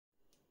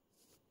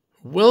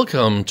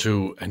Welcome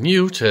to a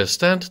new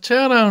test and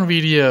teardown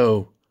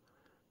video.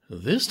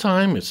 This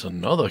time it's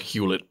another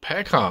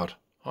Hewlett-Packard.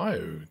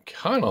 I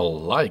kinda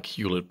like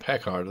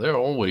Hewlett-Packard. They're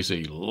always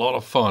a lot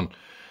of fun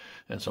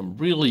and some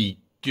really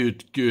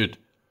good,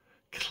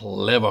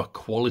 clever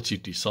quality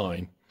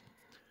design.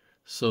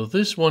 So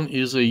this one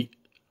is a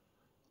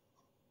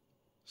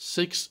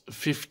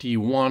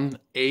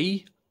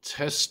 651A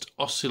Test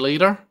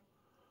Oscillator,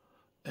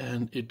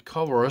 and it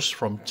covers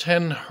from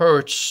 10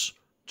 Hz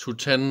to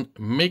 10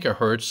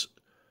 MHz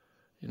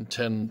in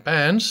 10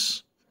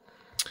 bands,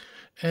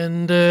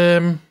 and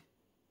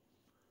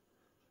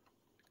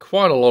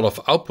quite a lot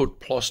of output,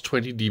 plus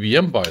 20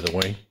 dBm by the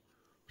way.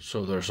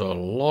 So there's a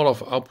lot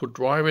of output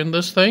drive in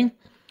this thing.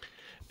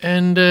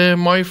 And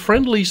my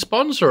friendly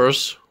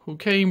sponsors who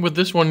came with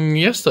this one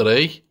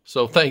yesterday,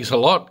 so thanks a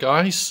lot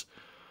guys,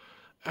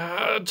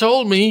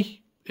 told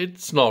me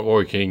it's not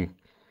working.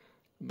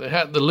 They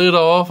had the lid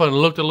off and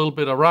looked a little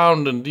bit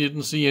around and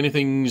didn't see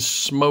anything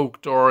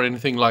smoked or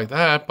anything like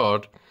that,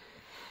 but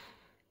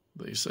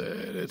they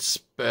said it's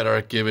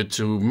better give it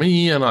to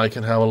me and I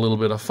can have a little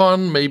bit of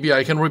fun. Maybe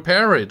I can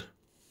repair it.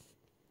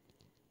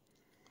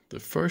 The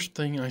first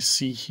thing I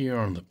see here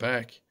on the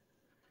back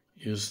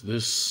is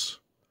this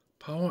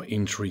power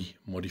entry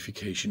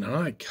modification, and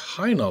I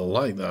kind of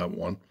like that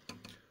one.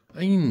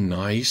 A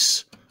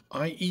nice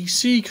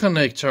IEC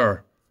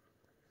connector.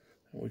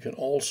 We can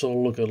also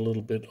look a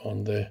little bit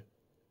on the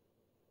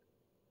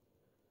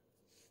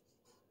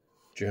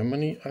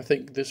Germany, I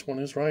think this one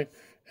is right.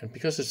 And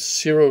because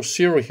it's 00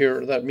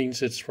 here, that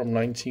means it's from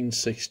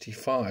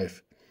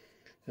 1965.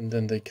 And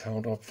then they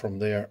count up from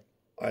there,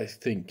 I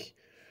think.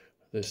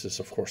 This is,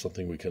 of course,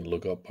 something we can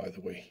look up, by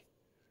the way.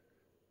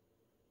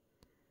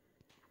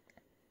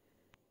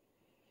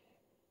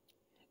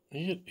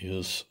 It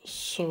is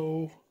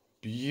so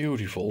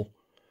beautiful.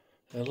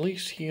 At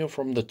least here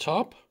from the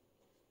top.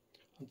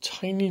 A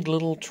tiny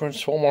little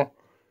transformer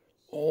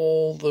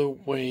all the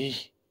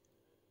way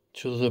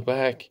to the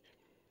back,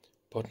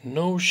 but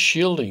no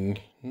shielding,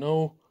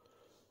 no,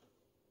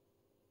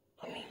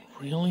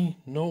 really,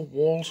 no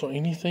walls or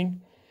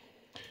anything.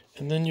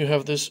 And then you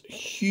have this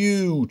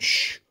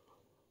huge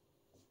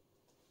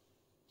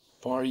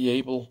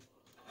variable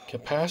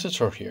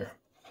capacitor here.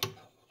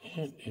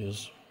 It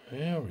is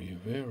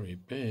very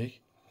big.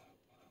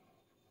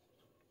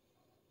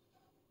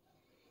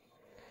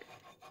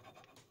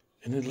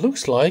 And it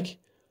looks like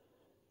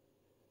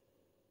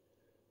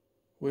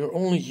we're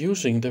only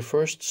using the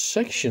first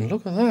section.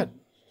 Look at that.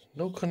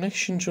 No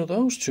connection to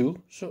those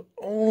two. So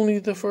only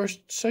the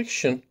first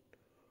section.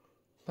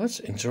 That's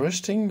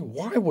interesting.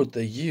 Why would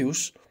they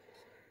use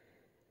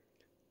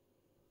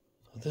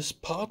this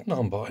part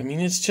number? I mean,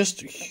 it's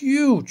just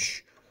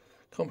huge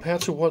compared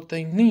to what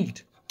they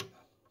need.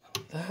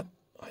 That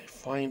I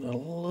find a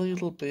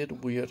little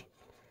bit weird.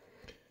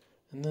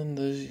 And then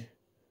the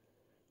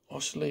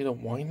oscillator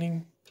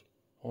winding.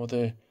 Or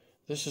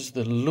this is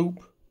the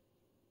loop.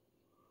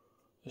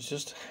 It's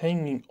just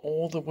hanging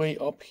all the way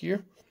up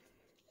here.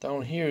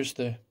 Down here is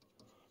the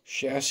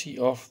chassis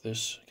of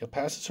this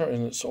capacitor,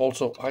 and it's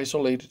also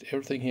isolated.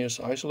 Everything here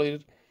is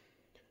isolated.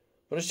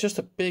 But it's just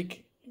a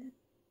big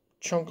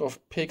chunk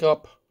of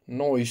pickup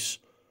noise.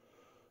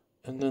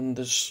 And then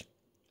this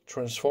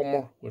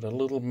transformer with a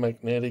little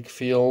magnetic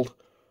field.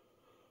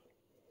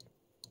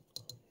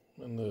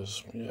 And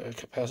there's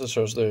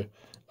capacitors there.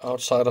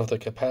 Outside of the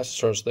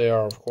capacitors, they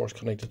are of course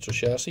connected to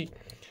chassis,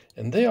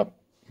 and they are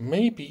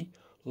maybe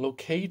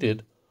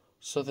located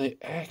so they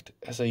act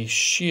as a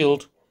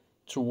shield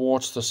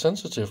towards the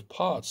sensitive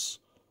parts.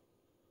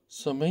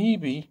 So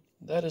maybe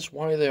that is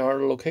why they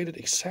are located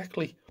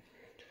exactly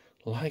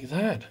like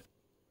that.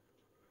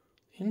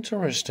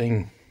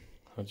 Interesting.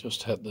 I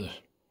just had the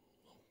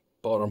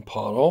bottom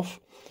part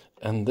off,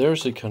 and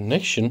there's a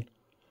connection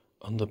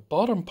on the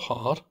bottom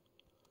part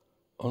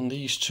on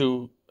these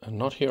two, and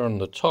not here on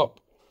the top.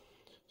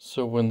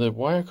 So when the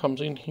wire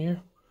comes in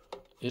here,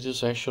 it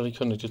is actually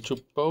connected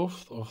to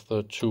both of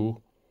the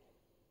two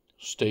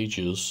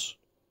stages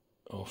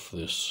of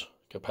this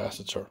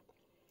capacitor.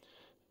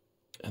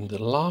 And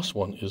the last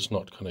one is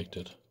not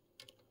connected.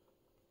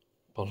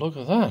 But look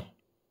at that.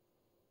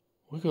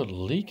 We got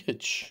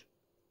leakage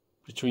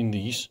between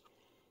these,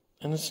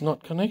 and it's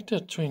not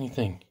connected to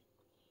anything.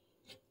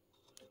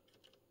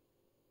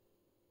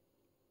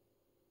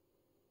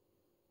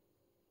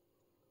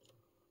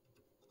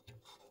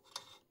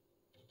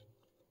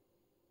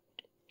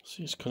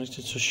 See, it's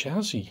connected to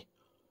chassis.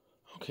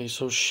 Okay,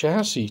 so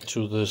chassis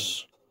to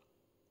this.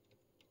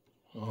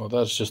 Oh,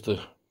 that's just the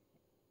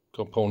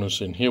components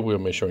in here we're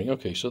measuring.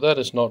 Okay, so that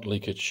is not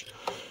leakage.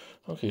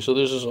 Okay, so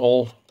this is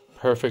all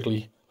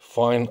perfectly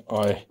fine,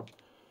 I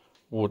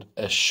would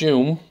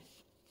assume.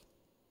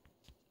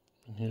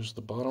 And here's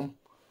the bottom,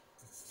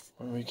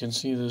 where we can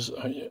see this.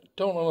 I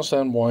don't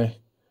understand why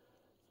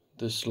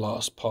this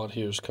last part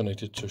here is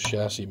connected to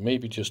chassis.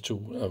 Maybe just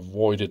to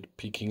avoid it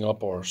peaking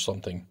up or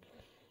something.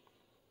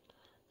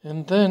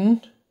 And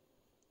then,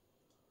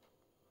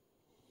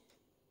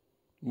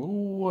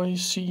 I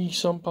see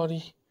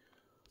somebody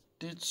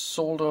did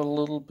solder a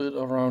little bit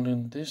around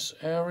in this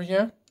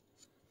area.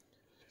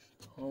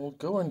 I'll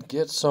go and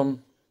get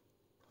some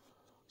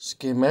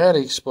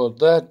schematics, but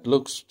that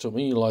looks to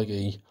me like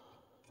a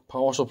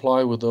power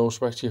supply with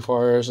those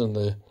rectifiers and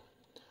the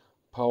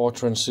power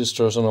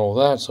transistors and all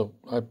that. So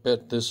I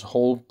bet this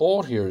whole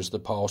board here is the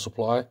power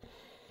supply.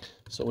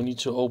 So we need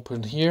to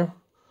open here.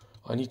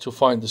 I need to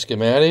find the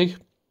schematic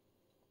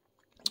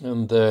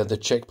and the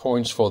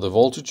checkpoints for the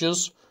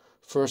voltages.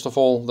 First of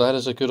all, that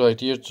is a good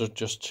idea to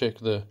just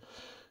check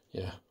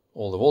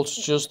all the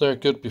voltages. They're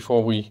good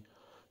before we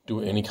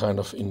do any kind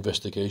of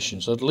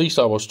investigations. At least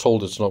I was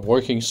told it's not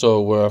working,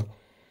 so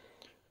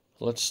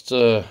let's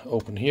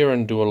open here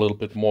and do a little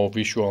bit more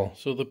visual.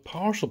 So the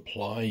power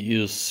supply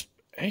is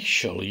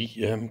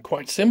actually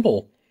quite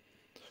simple.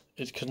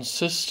 It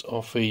consists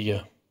of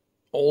a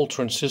all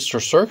transistor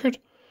circuit,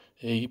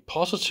 a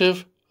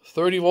positive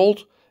 30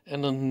 volt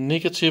and a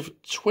negative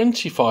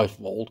 25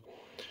 volt.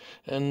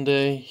 And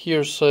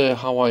here's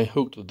how I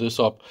hooked this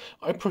up.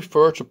 I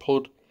prefer to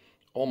put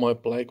all my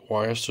black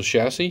wires to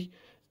chassis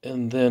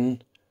and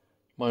then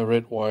my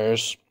red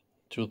wires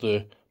to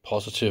the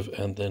positive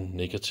and then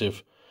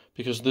negative,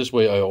 because this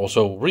way I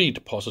also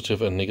read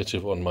positive and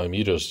negative on my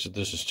meters.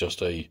 This is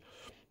just a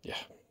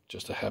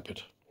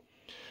habit.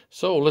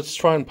 So let's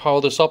try and power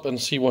this up and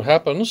see what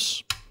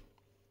happens.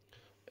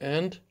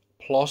 And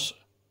plus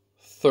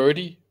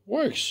 30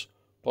 works,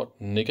 but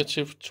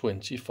negative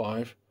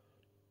 25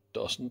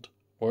 doesn't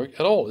work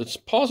at all. It's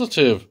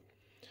positive.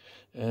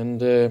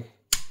 And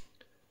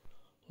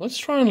let's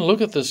try and look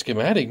at the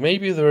schematic.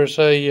 Maybe there's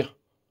a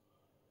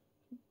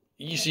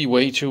easy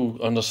way to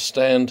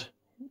understand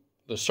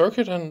the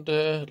circuit, and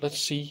let's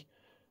see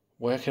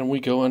where can we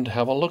go and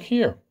have a look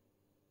here.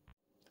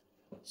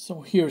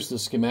 So here's the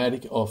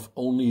schematic of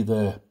only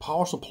the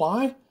power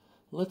supply.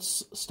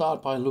 Let's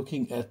start by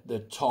looking at the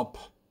top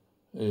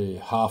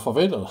half of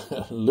it,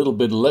 a little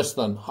bit less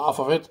than half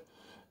of it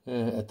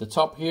at the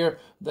top here.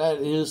 That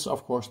is,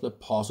 of course, the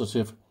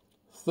positive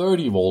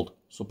 30 volt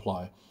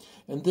supply.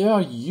 And they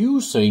are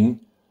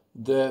using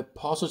the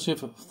positive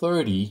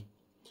 30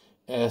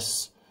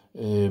 as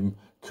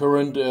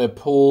current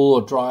pull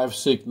or drive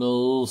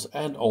signals,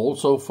 and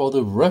also for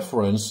the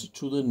reference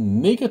to the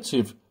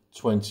negative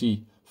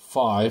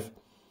 25.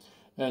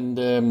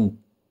 And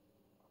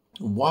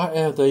why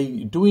are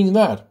they doing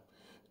that?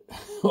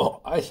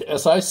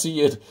 As I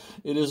see it,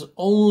 it is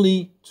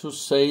only to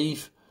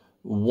save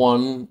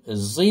one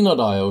Zener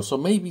diode. So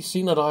maybe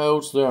Zener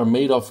diodes, they are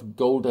made of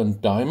gold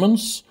and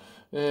diamonds.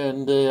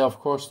 And of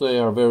course they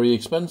are very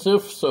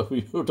expensive, so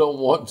you don't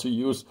want to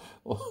use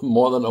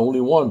more than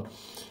only one.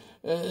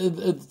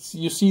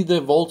 You see the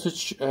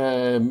voltage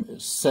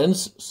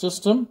sense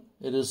system.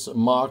 It is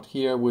marked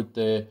here with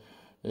the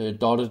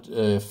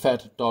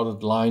fat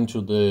dotted line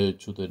to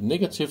the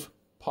negative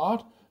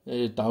part,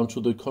 down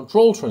to the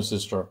control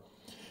transistor.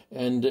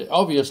 And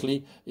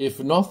obviously, if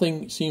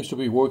nothing seems to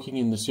be working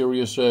in the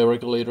series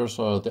regulators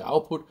or the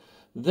output,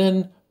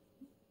 then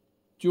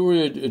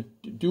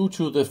due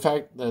to the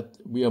fact that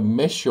we are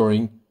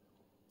measuring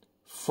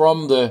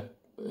from the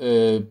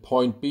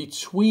point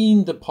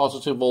between the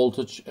positive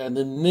voltage and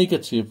the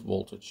negative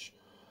voltage,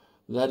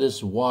 that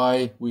is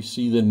why we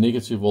see the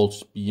negative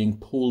voltage being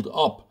pulled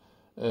up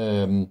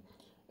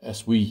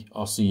as we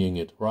are seeing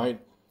it,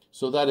 right?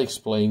 So that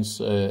explains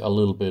a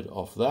little bit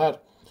of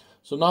that.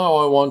 So now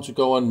I want to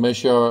go and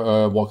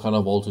measure what kind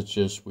of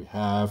voltages we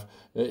have.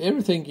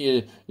 Everything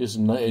is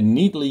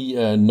neatly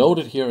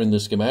noted here in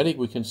the schematic.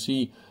 We can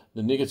see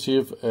the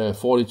negative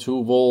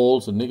 42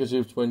 volts, the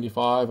negative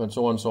 25, and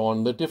so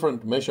on, the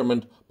different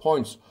measurement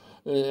points.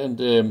 And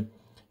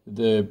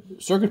the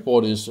circuit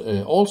board is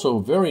also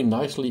very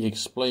nicely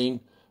explained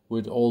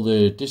with all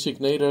the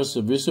designators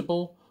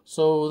visible.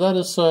 So that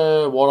is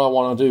what I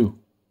want to do.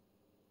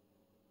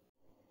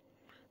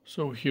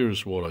 So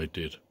here's what I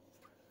did.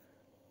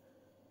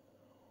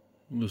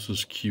 This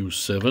is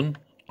Q7.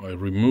 I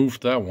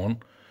removed that one.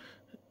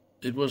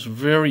 It was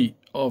very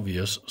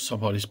obvious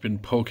somebody's been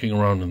poking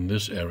around in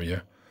this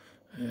area,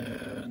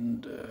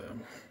 and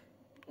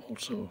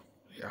also,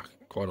 yeah,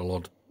 quite a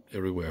lot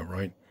everywhere,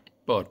 right?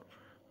 But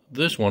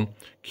this one,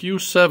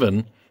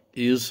 Q7,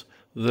 is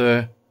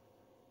the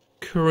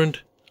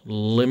current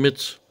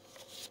limit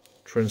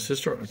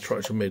transistor. I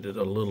try to make it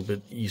a little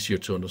bit easier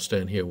to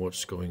understand here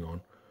what's going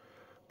on.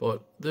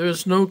 But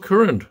there's no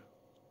current.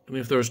 And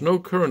if there's no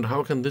current,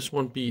 how can this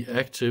one be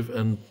active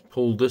and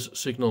pull this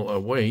signal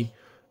away?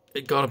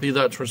 It gotta be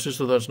that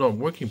transistor that's not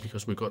working,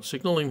 because we got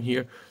signal in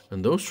here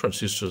and those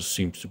transistors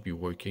seem to be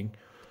working.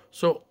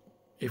 So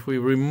if we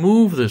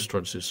remove this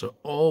transistor,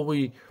 all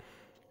we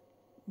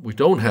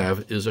don't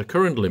have is a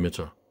current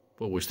limiter,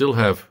 but we still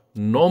have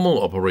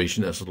normal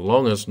operation as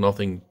long as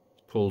nothing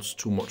pulls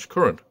too much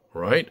current,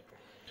 right?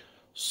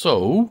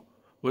 So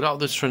without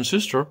this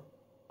transistor,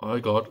 I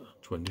got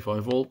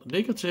 25 volt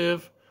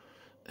negative,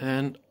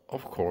 and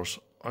of course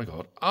I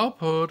got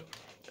output,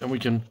 and we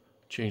can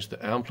change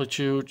the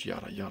amplitude,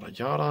 yada yada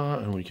yada,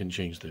 and we can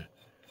change the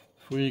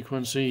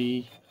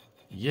frequency.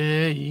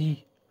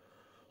 Yay!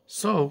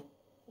 So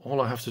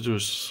all I have to do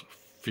is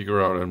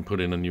figure out and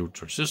put in a new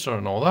transistor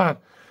and all that,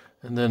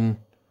 and then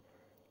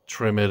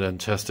trim it and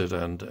test it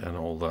and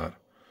all that.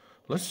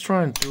 Let's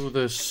try and do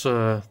this,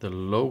 the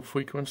low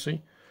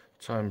frequency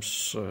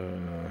times,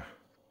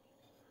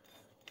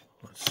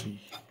 let's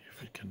see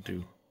if it can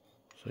do.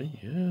 See,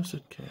 yes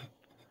it can.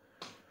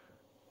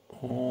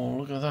 Oh,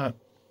 look at that.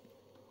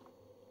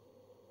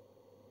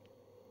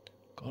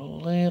 Got a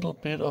little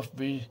bit of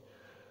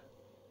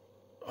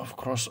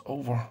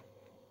crossover.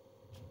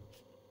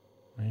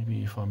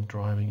 Maybe if I'm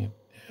driving it,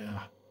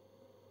 yeah.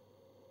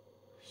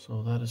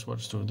 So that is what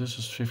it's doing. This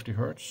is 50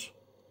 Hertz.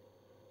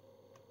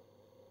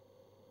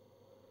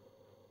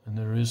 And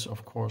there is,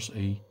 of course,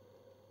 a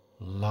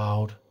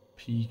loud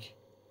peak.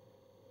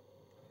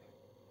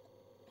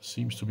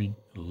 Seems to be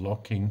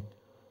locking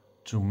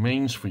to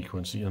mains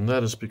frequency, and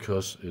that is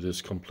because it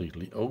is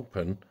completely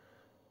open.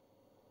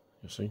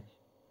 You see?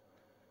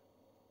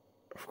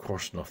 Of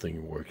course,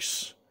 nothing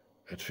works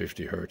at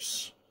 50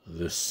 Hertz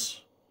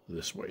this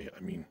way. I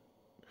mean,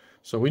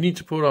 so we need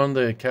to put on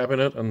the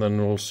cabinet, and then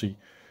we'll see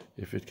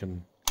if it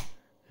can.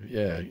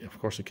 Yeah, of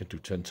course, it can do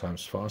 10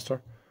 times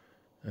faster.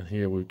 And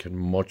here we can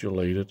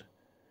modulate it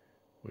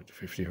with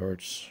 50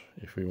 Hertz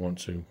if we want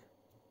to.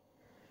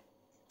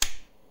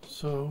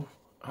 So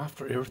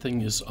after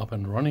everything is up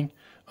and running,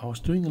 I was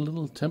doing a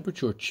little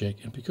temperature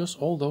check, and because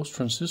all those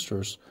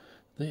transistors,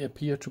 they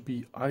appear to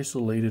be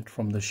isolated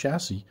from the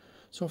chassis,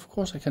 so of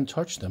course I can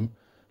touch them.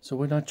 So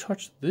when I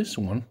touched this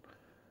one,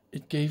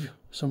 it gave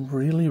some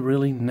really,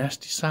 really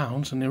nasty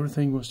sounds, and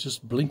everything was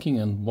just blinking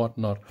and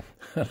whatnot.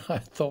 And I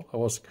thought I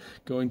was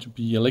going to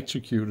be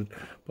electrocuted.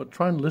 But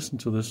try and listen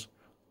to this.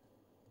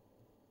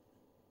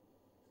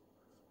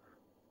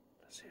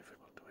 Let's see if it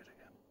will do it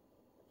again.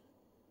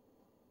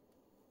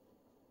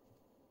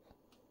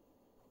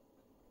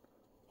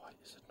 Why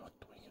is it not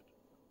doing it?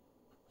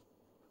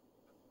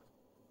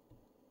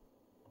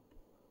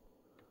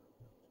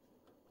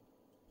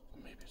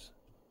 Maybe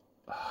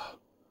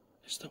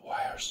it's the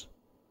wires.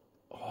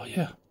 Oh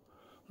yeah,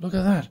 look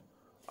at that.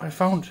 I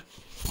found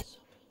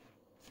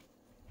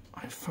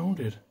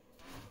it.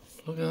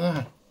 Look at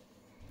that.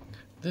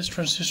 This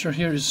transistor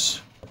here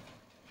is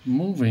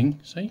moving,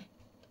 see?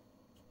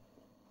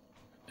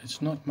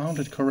 It's not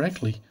mounted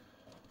correctly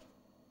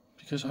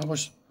because I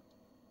was...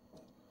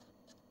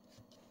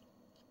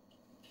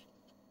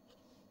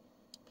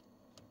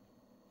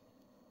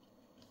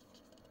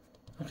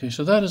 Okay,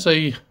 so that is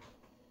a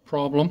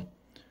problem.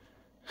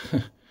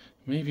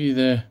 Maybe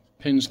the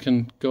pins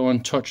can go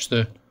and touch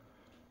the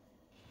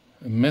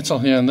metal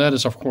here, and that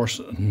is of course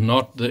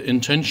not the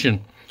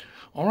intention.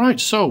 Alright,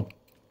 so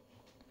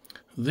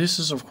this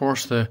is of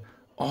course the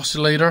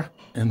oscillator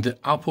and the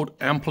output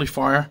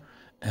amplifier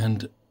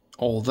and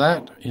all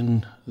that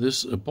in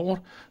this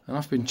board, and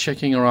I've been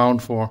checking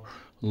around for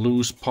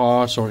loose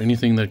parts or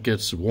anything that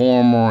gets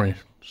warm or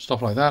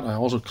stuff like that. I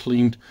also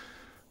cleaned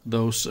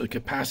those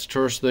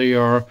capacitors. They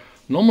are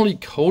normally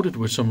coated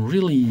with some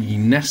really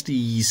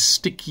nasty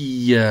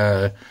sticky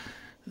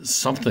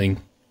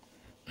something,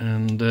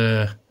 and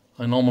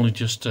I normally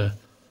just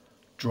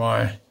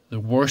dry the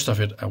worst of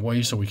it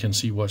away so we can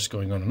see what's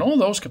going on. And all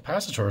those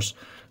capacitors,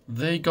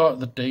 they got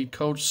the date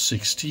code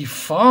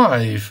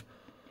 65,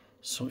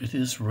 so it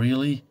is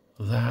really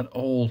that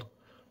old.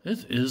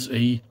 It is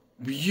a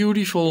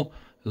beautiful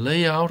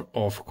layout,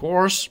 of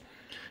course,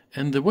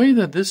 and the way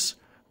that this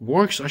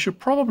works, I should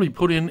probably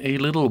put in a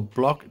little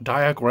block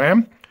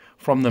diagram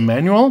from the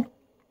manual.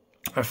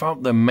 I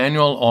found the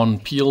manual on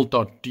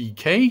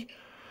peel.dk,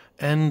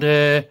 and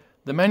the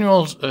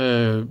manual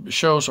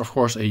shows, of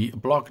course, a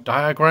block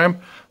diagram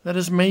that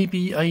is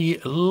maybe a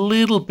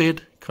little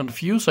bit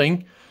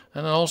confusing,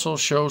 and it also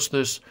shows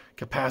this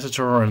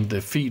capacitor and the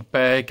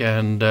feedback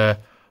and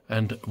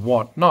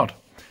whatnot.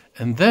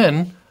 And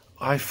then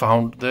I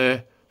found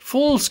the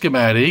full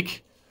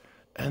schematic,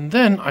 and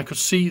then I could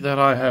see that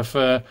I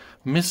have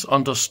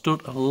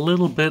misunderstood a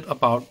little bit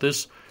about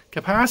this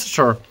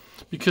capacitor,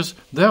 because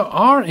there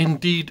are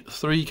indeed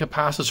 3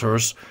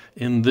 capacitors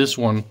in this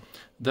one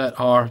that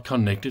are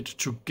connected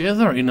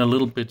together in a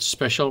little bit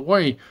special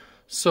way.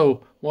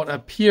 So what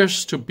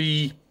appears to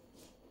be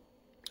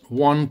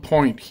one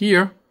point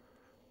here,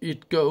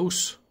 it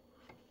goes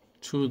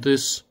to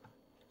this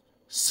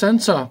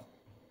center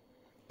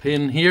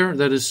pin here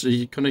that is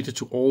connected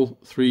to all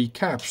 3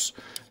 caps,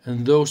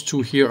 and those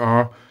 2 here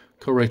are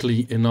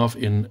correctly enough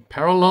in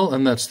parallel,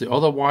 and that's the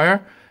other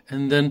wire.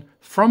 And then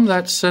from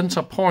that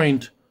center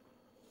point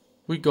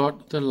we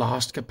got the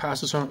last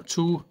capacitor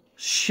to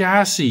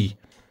chassis.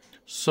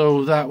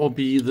 So that will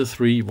be the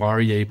 3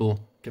 variable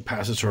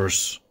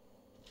capacitors.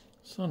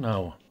 So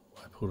now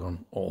I put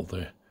on all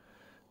the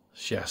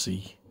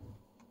chassis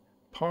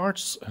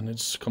parts, and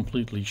it's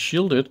completely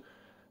shielded.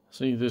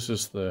 See, this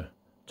is the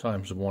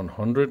times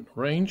 100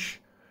 range,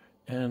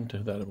 and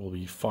that will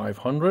be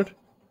 500.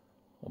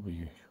 Will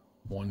be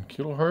 1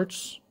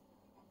 kilohertz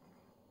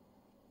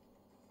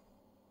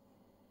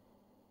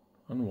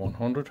and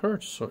 100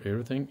 hertz. So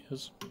everything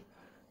is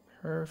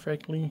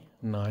perfectly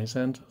nice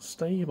and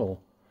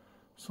stable.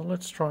 So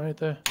let's try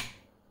the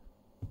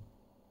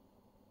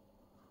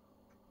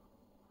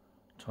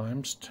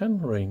times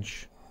 10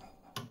 range.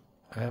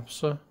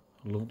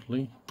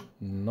 Absolutely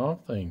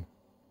nothing.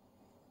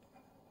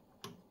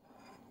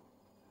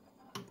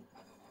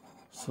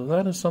 So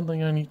that is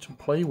something I need to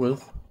play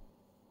with.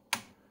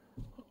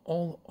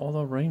 All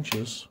other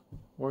ranges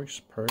works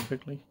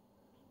perfectly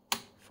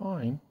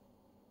fine.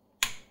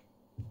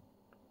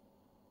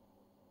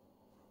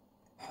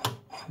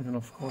 You can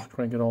of course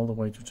crank it all the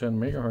way to 10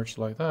 megahertz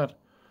like that.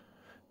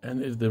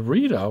 And the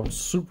readout is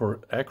super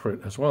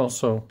accurate as well,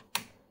 so.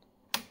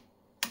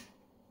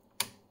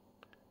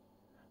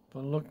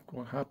 But look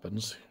what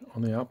happens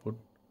on the output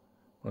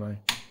when I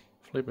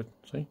flip it,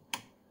 see?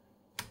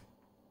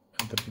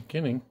 At the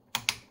beginning,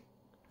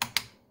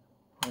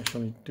 I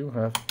actually do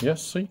have,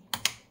 yes, see?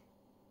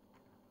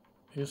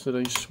 Is it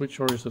a switch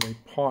or is it a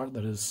part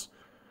that is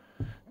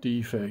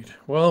defect?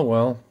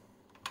 Well,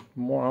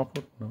 more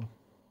output? No.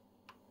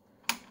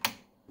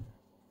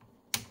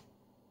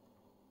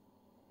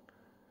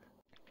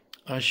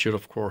 I should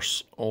of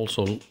course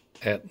also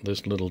add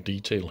this little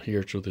detail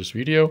here to this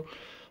video.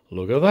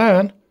 Look at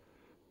that.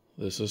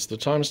 This is the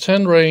times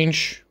 10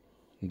 range.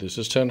 This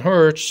is 10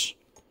 Hertz.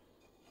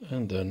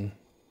 And then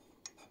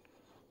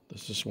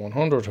this is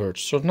 100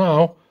 Hertz. So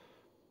now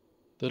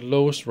the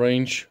lowest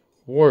range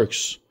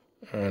works.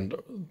 And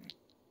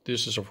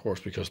this is of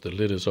course because the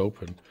lid is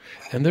open.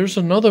 And there's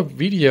another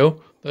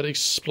video that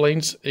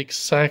explains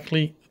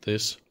exactly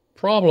this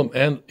problem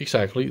and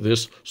exactly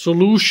this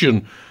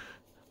solution.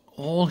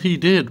 All he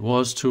did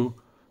was to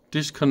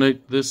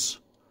disconnect this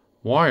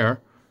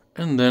wire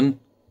and then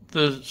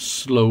the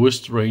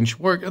slowest range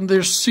worked. And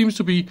there seems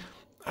to be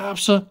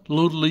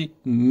absolutely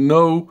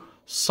no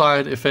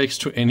side effects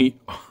to any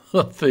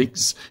other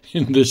things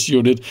in this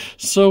unit.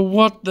 So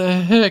what the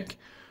heck?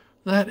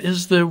 That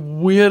is the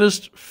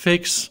weirdest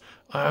fix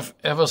I've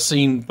ever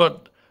seen,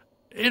 but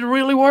it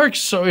really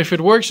works. So if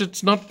it works,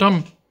 it's not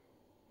dumb.